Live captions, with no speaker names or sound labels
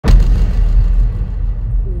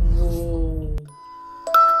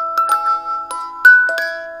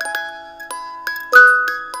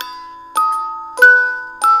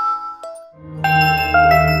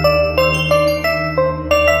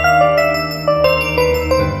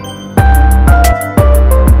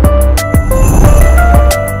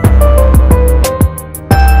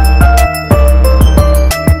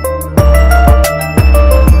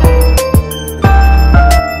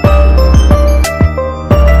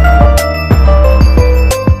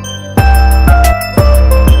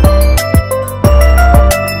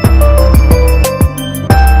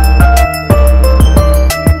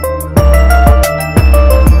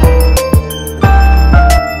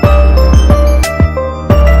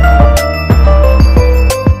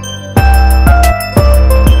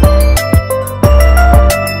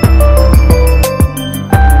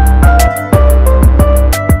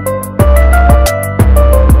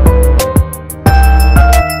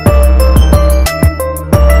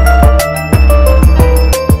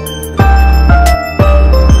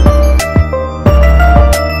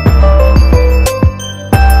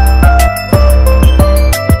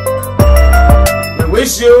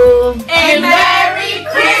you a Merry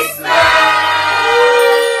Christmas!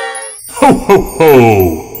 Ho ho ho!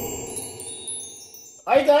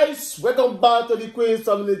 Hi guys, welcome back to the Queen's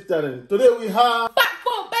Family Channel. Today we have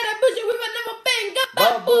Backbone better push it with another banger.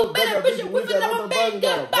 Backbone better push it with another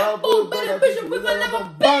banger. Backbone better push it with another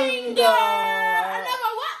banger.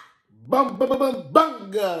 Another what?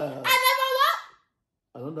 Banger. Another what?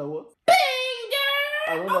 Another what? Banger!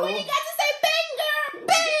 Another I want what? you guys to say banger!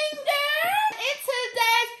 Banger! In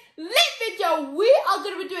today's lit video, we are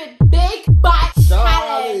going to be doing Big Bite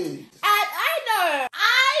Challenge. And I know,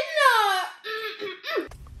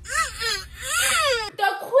 the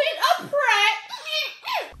Queen of Prank,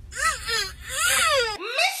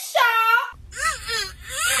 Michelle,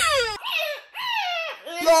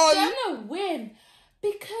 is gonna win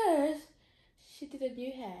because she did a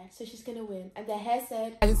new hair, so she's gonna win. And the hair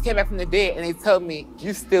said, I just came back from the dead and they told me,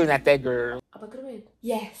 you still not that girl. am I gonna win?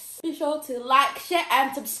 Yes. Be sure to like, share,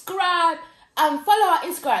 and subscribe. And follow our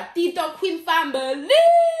Instagram, the.queenfamily.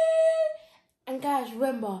 And guys,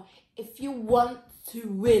 remember, if you want to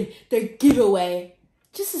win the giveaway,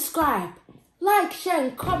 just subscribe, like, share,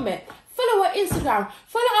 and comment. Follow our Instagram,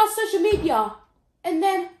 follow our social media, and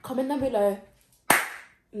then comment down below.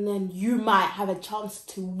 And then you might have a chance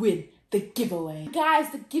to win the giveaway.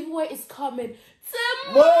 Guys, the giveaway is coming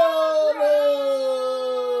tomorrow.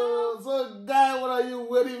 So guy, what are you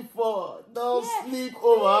waiting for? Don't sleep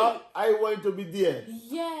over. I want to be there.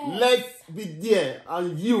 Yeah. Let's be there.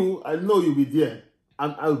 And you, I know you'll be there.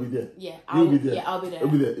 And I will be there. Yeah, You'll be there. Yeah, I'll be there. You'll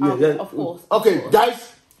be there. Yeah, Yeah. of course. Okay, of course.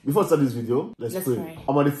 guys, before I start this video, let's pray. pray.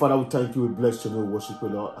 Almighty Father, we thank you, we bless your name, we worship you,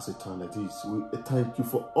 Lord, as a time like this. We thank you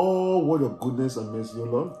for all what your goodness and mercy, O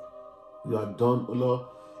Lord, you have done, O Lord,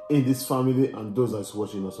 in this family and those that's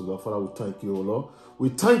watching us, O Lord. Father, we thank you, O Lord. We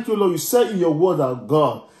thank you, Lord. You said in your word, our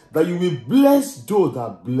God, that you will bless those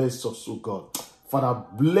that bless us, O God. Father,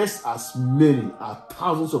 bless as many, as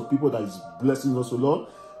thousands of people that is blessing us, O Lord.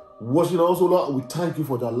 Watching us, O Lord, we thank you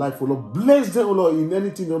for their life, O Lord. Bless them, O Lord, in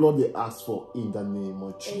anything, O Lord, they ask for, in the name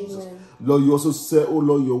of Jesus. Amen. Lord, you also said, O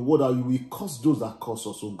Lord, your word that you will curse those that curse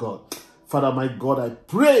us, O God. Father, my God, I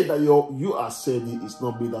pray that you are saying it. It's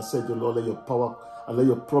not me that said, O Lord, let your power and let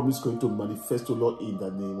your promise going to manifest, O Lord, in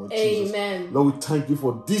the name of Jesus. Amen. Lord, we thank you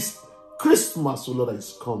for this Christmas, O Lord, that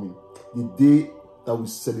is coming. The day that we're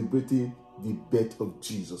celebrating the birth of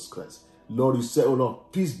Jesus Christ. Lord, you said, oh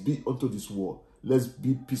Lord, peace be unto this world. Let's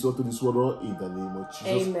be peace unto this world, Lord, in the name of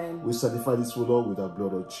Jesus. Amen. We sanctify this world, Lord, with the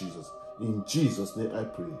blood of Jesus. In Jesus' name I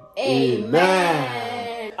pray.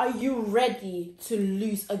 Amen. Are you ready to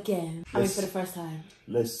lose again? I mean, for the first time.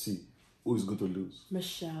 Let's see who is going to lose.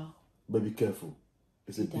 Michelle. But be careful.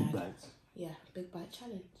 It's a big bite. Yeah, big bite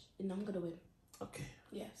challenge. And I'm going to win. Okay.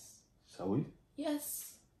 Yes. Shall we?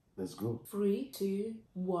 Yes. Let's go. 3, 2,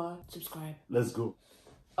 1, subscribe. Let's go.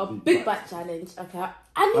 A big bite challenge. Okay.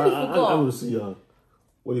 I nearly forgot. I want to see what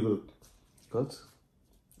are you going to cut?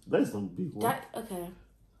 That's not big one. Okay.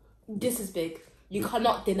 This is big. You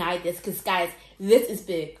cannot deny this because, guys, this is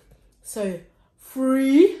big. So,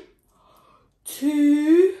 3,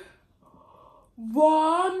 2,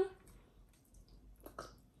 1.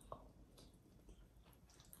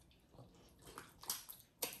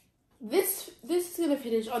 This is gonna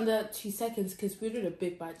finish under 2 seconds because we're doing a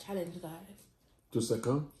big bite challenge, guys. 2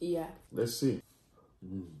 seconds? Yeah. Let's see.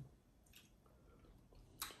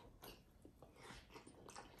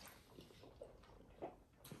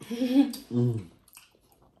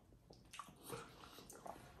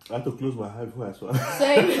 I have to close my eyes before I swallow.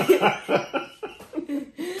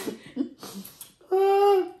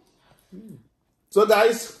 So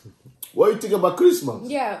guys, what do you think about Christmas?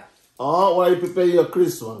 Yeah. Oh, why are you preparing your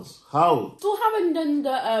Christmas? How? Still haven't done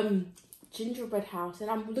the gingerbread house, and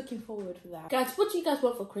I'm looking forward to that. Guys, what do you guys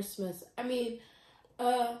want for Christmas? I mean,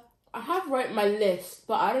 I have wrote my list,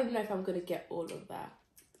 but I don't know if I'm gonna get all of that.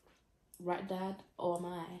 Right, Dad? Or am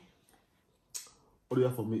I? What do you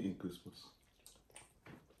have for me in Christmas?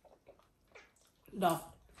 Love.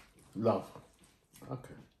 Love.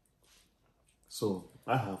 Okay. So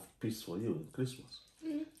I have peace for you in Christmas.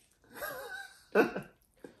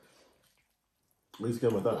 What is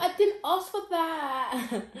about that? I didn't ask for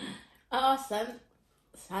that. I asked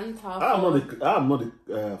Santa. I'm not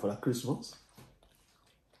for that Christmas.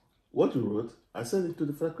 What you wrote, I sent it to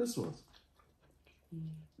the for Christmas.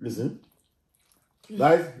 Listen,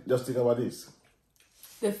 guys, just think about this.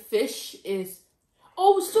 The fish is.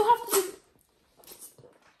 Oh, we still have to.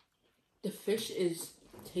 The fish is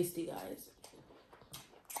tasty, guys.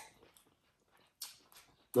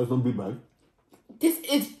 That's not big bag. This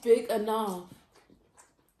is big enough.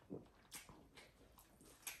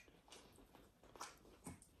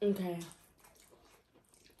 Okay.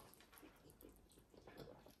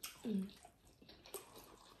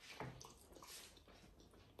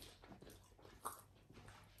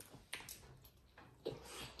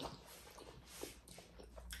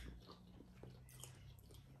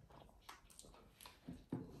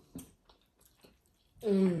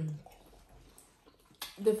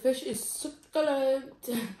 The fish is succulent.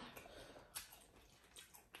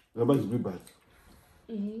 Remember, it's big bite.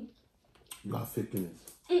 You are faking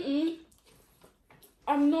it.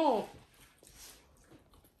 I'm not.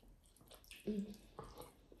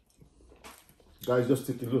 Guys, just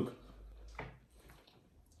take a look.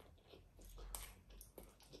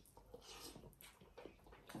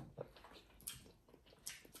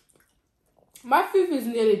 My food is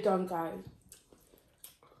nearly done, guys.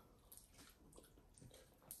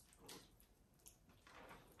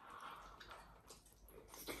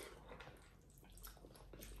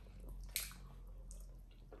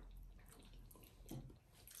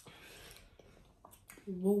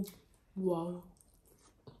 Whoa. Wow.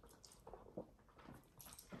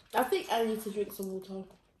 I think I need to drink some water.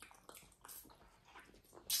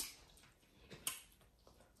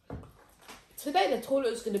 Today the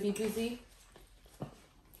toilet is going to be busy.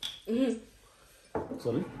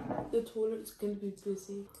 Sorry? The toilet's going to be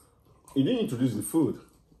busy. You didn't introduce the food.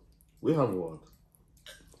 We have what?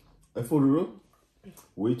 Eforiro?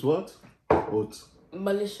 Wait, what? Oat.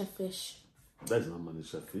 Malaysia fish. That's not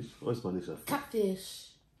Malaysia fish. What is Malaysia fish? Catfish.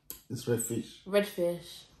 It's red fish. Red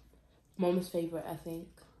fish. Mom's favourite, I think.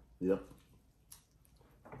 Yep.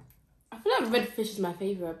 I feel like red fish is my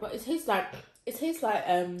favourite, but it tastes like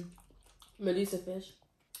Medusa fish.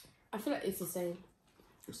 I feel like it's the same.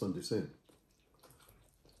 It's not the same.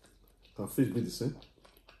 Can fish be the same?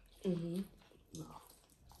 No.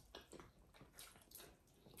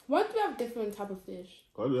 Why do we have different type of fish?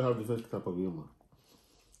 Why do you have different type of humor?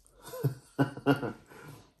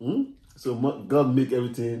 So God make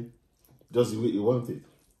everything just the way He wanted.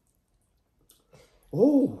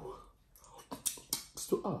 Oh, it's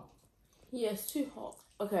too hot. Yeah, it's too hot.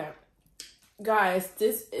 Okay, guys,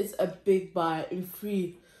 this is a big bite in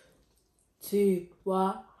 3, 2,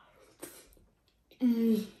 1.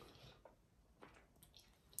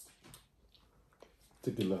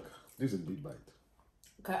 Take a look. This is a big bite.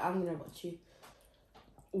 Okay, I'm gonna watch you.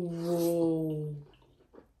 Whoa.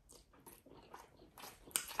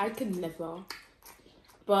 I could never.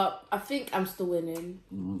 But I think I'm still winning.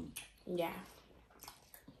 Yeah.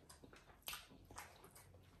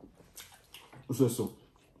 So.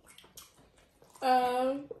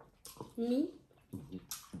 Me?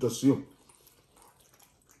 Just you.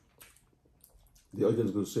 The audience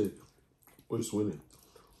is going to say, who is winning?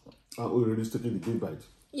 And who really is taking the big bite?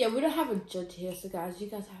 Yeah, we don't have a judge here, so guys, you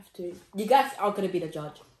guys have to. You guys are going to be the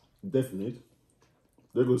judge. Definitely.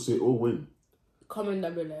 They're going to say, oh, win. Comment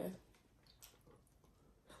down below.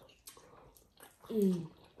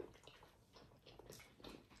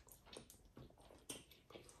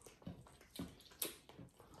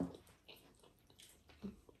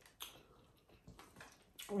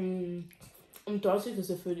 I'm thirsty because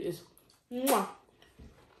the food is mwah.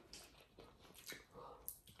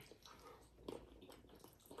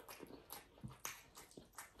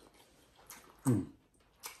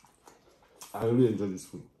 I really enjoy this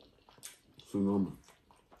food. So normal.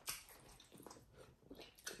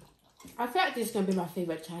 I feel like this is going to be my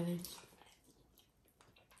favourite challenge.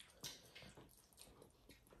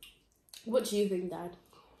 What do you think, Dad?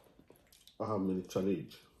 I have many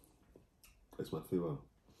challenge. That's my favorite.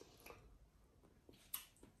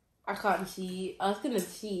 I can't cheat. I was going to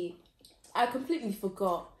cheat. I completely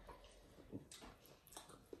forgot.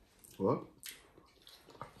 What?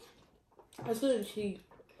 I was going to cheat.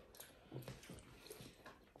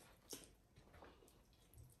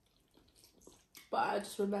 But I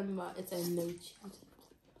just remember it's a no cheat.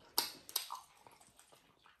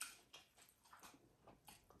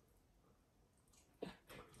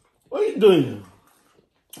 What are you doing?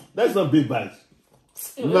 That's not big bite.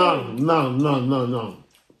 No.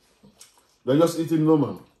 They're just eating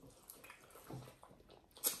normal.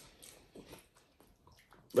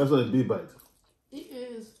 That's not a big bite. It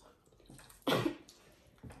is.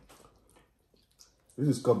 This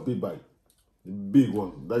is called big bite. The big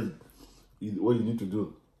one. That's what you need to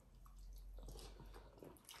do.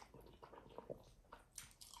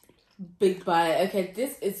 Big bite. Okay,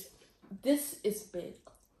 this is big.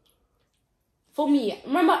 For me,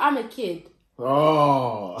 remember I'm a kid.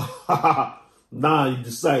 Oh, now you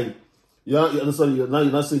decide. Yeah, you understand? Now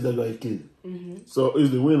you're not saying that you're a kid. So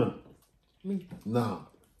who's the winner? Me. Now.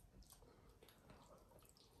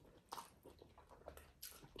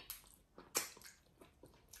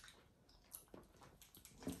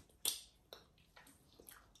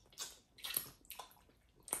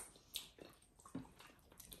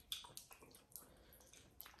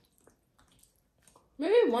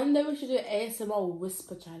 One day we should do an ASMR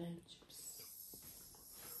whisper challenge.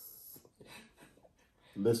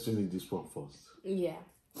 Let's finish this one first. Yeah.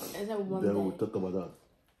 And then we'll talk about that.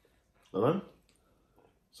 Alright?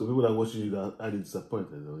 So people are watching you that are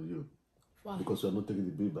disappointed on you. Why? Because you're not taking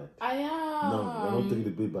the big bite. I am. No, you're not taking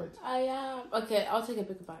the big bite. I am. Okay, I'll take a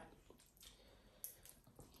bigger bite.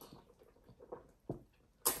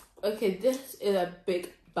 Okay, this is a big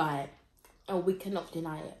bite. And we cannot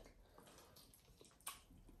deny it.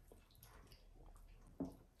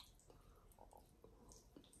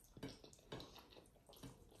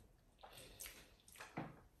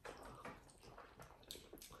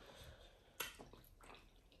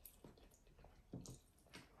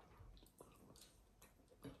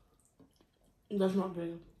 That's not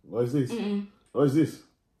big. What is this? What is this?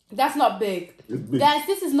 That's not big. It's big. Guys,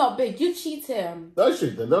 this is not big. You cheating. That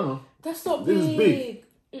shit, I don't know. That's not This big. is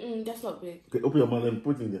big. That's not big. Okay, open your mouth and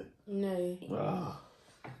put it in there. No. Ah.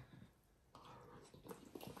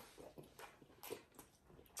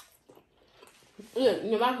 Look,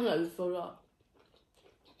 your mouth not be full up.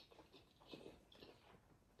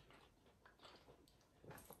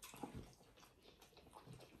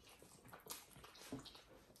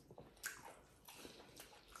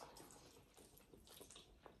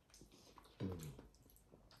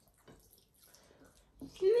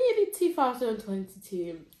 Nearly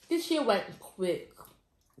 2022. This year went quick.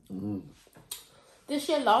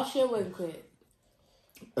 Last year went quick.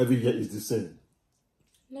 Every year is the same.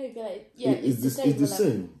 No, but like, yeah, It's the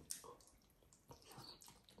same.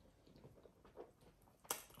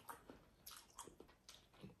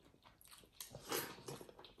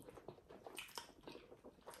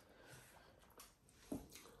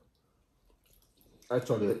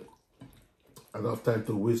 Actually, I don't have time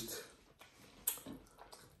to waste.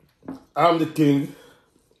 I'm the king.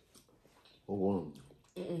 Who won?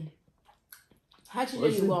 How do you know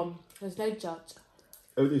you won? There's no judge.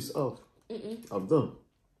 Everything's out. I'm done.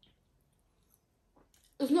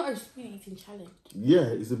 It's not a speed eating challenge. Yeah,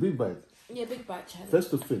 it's a big bite. Yeah, big bite challenge.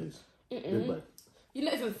 First to finish. Big bite. You're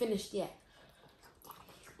not even finished yet.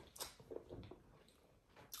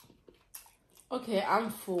 Okay, I'm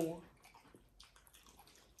full.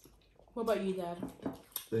 What about you, Dad?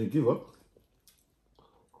 Then you give up?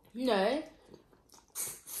 No.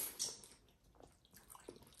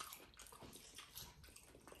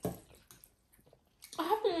 I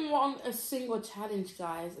haven't won a single challenge,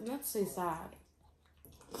 guys, and that's so sad.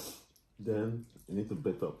 Then you need to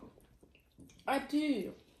bet up. I do.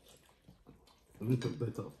 You need to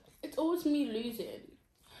bet up. It's always me losing.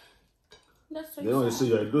 That's so Then when you sad. say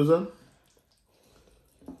you're a loser,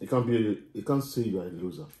 you can't say you're a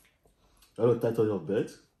loser. You have to tighten your bet,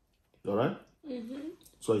 alright?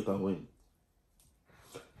 So you can win.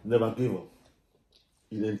 Never give up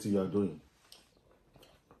in anything you are doing.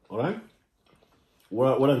 Alright?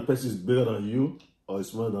 Whether the person is bigger than you or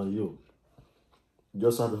smaller than you, you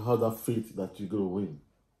just have to have that faith that you're going to win.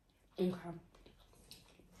 Okay.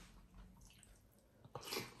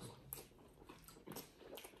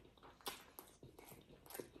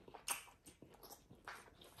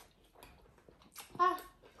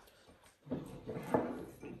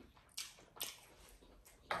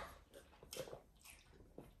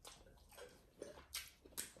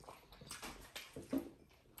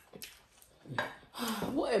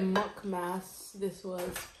 What a muck mass this was.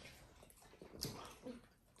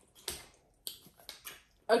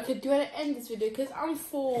 Okay, do you want to end this video? Because I'm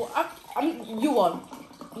full. You won.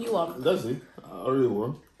 You won. That's it. I already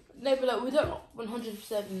won. No, but like, we don't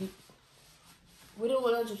 100%. We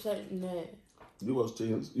don't 100% know. You were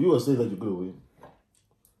saying that you're going to win.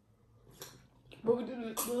 But we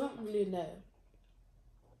don't really know.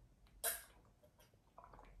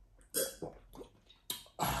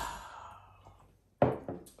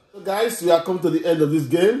 So guys, we are coming to the end of this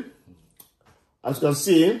game. As you can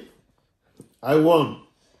see, I won.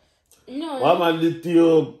 No. While my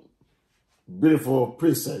little beautiful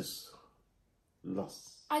princess lost.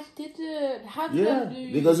 I didn't. How did I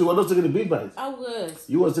lose? Because you were not taking the big bite. I was.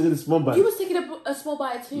 You were taking the small bite. You was taking a small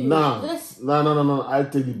bite too. No. This. No. I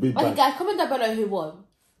take the big Okay, bite. guys, comment down below who won.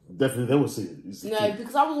 Definitely, they will see it. It's No, okay.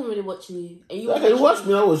 because I wasn't really watching you. And you Okay, you were watched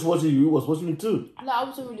me. I was watching you. You was watching me too. No, I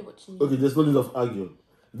wasn't really watching you. Okay, there's no need of arguing.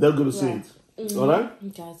 They're going to see it. All right?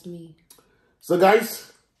 That's me. So,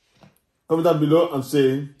 guys, comment down below and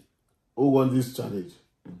say who won this challenge.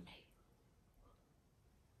 Let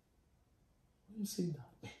me see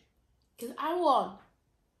that. Because I won.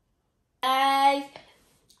 Guys,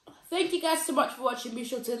 thank you guys so much for watching. Be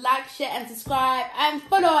sure to like, share, and subscribe. And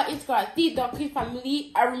follow our Instagram, the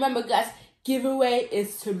Family. And remember, guys, giveaway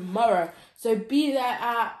is tomorrow. So be there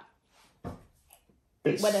at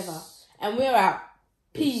Peace. whatever. And we're out.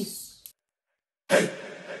 Peace. Hey.